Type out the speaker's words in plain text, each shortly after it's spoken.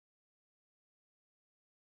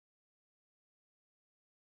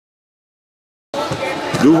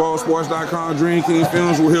DuvalSports.com,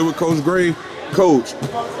 DreamKingFilmZ. We're here with Coach Gray. Coach,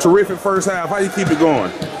 terrific first half. How you keep it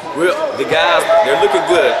going? Well, the guys, they're looking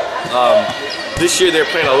good. This year they're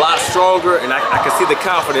playing a lot stronger, and I can see the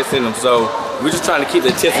confidence in them. So we're just trying to keep the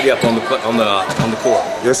intensity up on the court.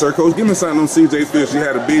 Yes, sir, Coach. Give me something on CJ Fish. He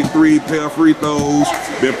had a big three, pair of free throws.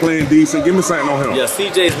 Been playing decent. Give me something on him. Yeah,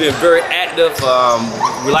 CJ's been very active.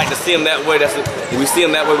 We like to see him that way. When we see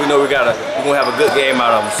him that way, we know we're gonna have a good game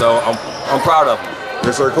out of him. So I'm proud of him.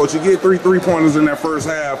 Yes, sir, Coach. You get three-pointers in that first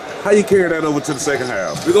half. How you carry that over to the second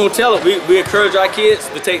half? We're gonna tell them. We encourage our kids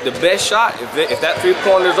to take the best shot. If that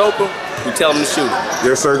three-pointer is open, we tell them to shoot it.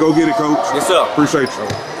 Yes, sir. Go get it, Coach. Yes, sir. Appreciate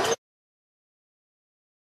you.